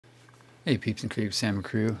Hey peeps and creeps, Sam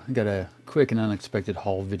Crew. I got a quick and unexpected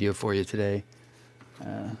haul video for you today.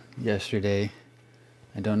 Yesterday,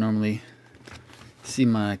 I don't normally see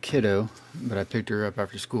my kiddo, but I picked her up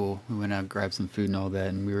after school. We went out, grabbed some food and all that,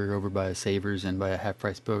 and we were over by a Savers and by a Half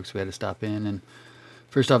Price Book, so we had to stop in. And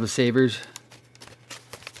first off, at Savers,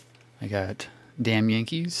 I got Damn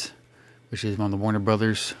Yankees, which is one of the Warner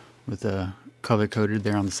Brothers with a color coded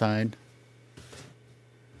there on the side.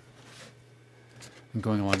 And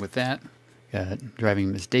going along with that, got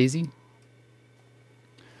Driving Miss Daisy.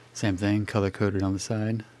 Same thing, color coded on the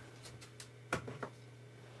side. Let's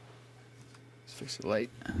fix the light,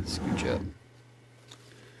 scooch up.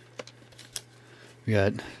 We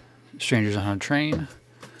got Strangers on a Train,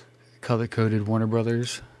 color coded Warner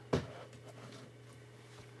Brothers. And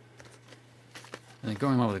then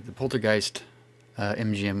going along with the Poltergeist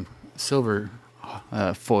MGM silver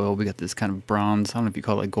foil, we got this kind of bronze, I don't know if you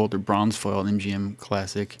call it like gold or bronze foil, MGM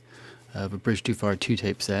classic of a Bridge Too Far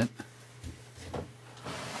 2-tape set.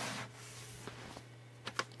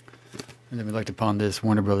 And then we'd like to pawn this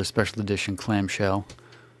Warner Brothers Special Edition clamshell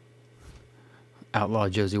Outlaw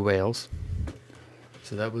Josie Wales.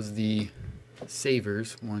 So that was the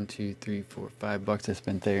Savers. 1, 2, 3, 4, $5 I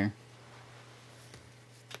spent there.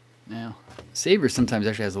 Now, Savers sometimes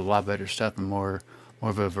actually has a lot better stuff and more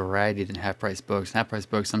of a variety than Half Price Books. Half Price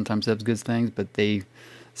Books sometimes have good things, but they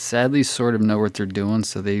sadly sort of know what they're doing,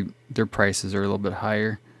 so their prices are a little bit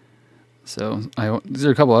higher. So these are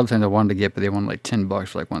a couple other things I wanted to get, but they wanted like $10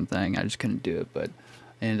 for like one thing. I just couldn't do it, but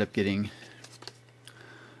I ended up getting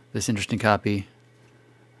this interesting copy,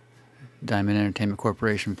 Diamond Entertainment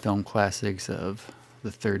Corporation Film Classics of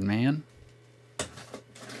The Third Man.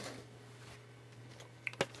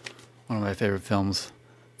 One of my favorite films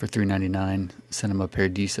for $3.99, Cinema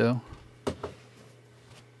Paradiso.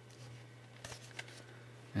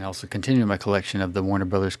 And also continuing my collection of the Warner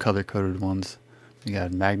Brothers color-coded ones. We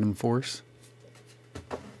got Magnum Force,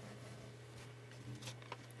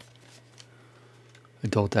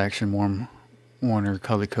 Adult Action Warner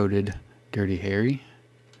color-coded Dirty Harry.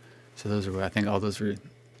 So those are, I think all those were,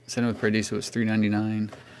 Cinema Paradiso was $3.99.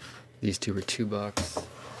 These two were $2.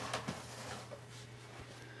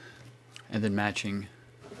 And then matching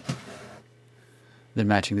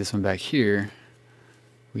this one back here,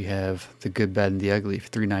 we have The Good, Bad, and the Ugly for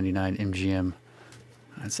 $3.99 MGM.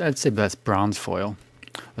 I'd say that's bronze foil.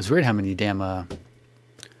 I was worried how many damn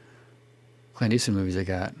Clint Eastwood movies I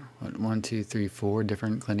got. What, 1, 2, 3, 4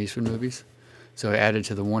 different Clint Eastwood movies. So I added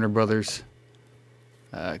to the Warner Brothers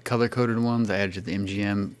color-coded ones. I added to the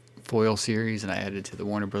MGM foil series, and I added to the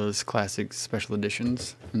Warner Brothers Classic Special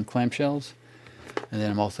Editions and clamshells. And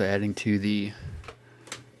then I'm also adding to the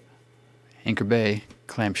Anchor Bay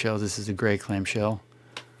clamshells. This is a gray clamshell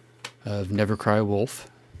of Never Cry Wolf,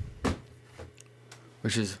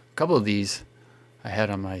 which is a couple of these I had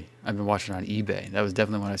on I've been watching on eBay. That was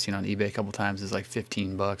definitely one I've seen on eBay a couple times. It's like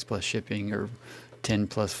 $15 plus shipping, or $10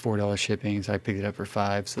 plus $4 shipping. So I picked it up for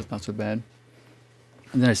 $5, so it's not so bad.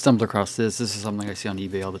 And then I stumbled across this. This is something I see on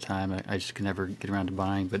eBay all the time. I just can never get around to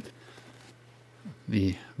buying, but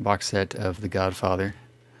the box set of The Godfather,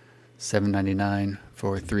 $7.99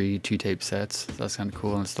 for 3 2-tape sets. So that's kind of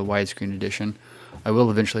cool, and it's the widescreen edition. I will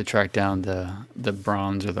eventually track down the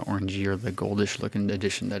bronze or the orangey or the goldish looking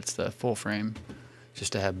edition that's the full frame,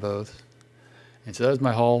 just to have both. And so that was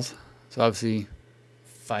my hauls. So obviously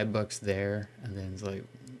 $5 there, and then it's like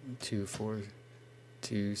 2, 4,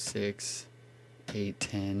 2, 6, 8,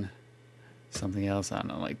 10, something else, I don't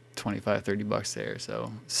know, like $25, $30 there.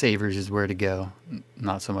 So Savers is where to go,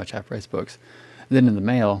 not so much Half Price Books. And then in the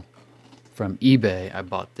mail from eBay, I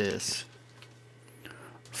bought this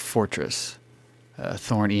Fortress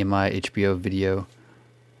Thorn EMI HBO video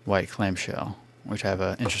white clamshell, which I have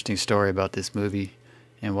an interesting story about this movie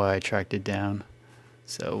and why I tracked it down.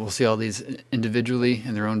 So we'll see all these individually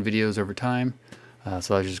in their own videos over time.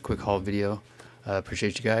 So that was just a quick haul video.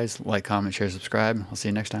 Appreciate you guys. Like, comment, share, subscribe. I'll see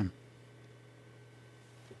you next time.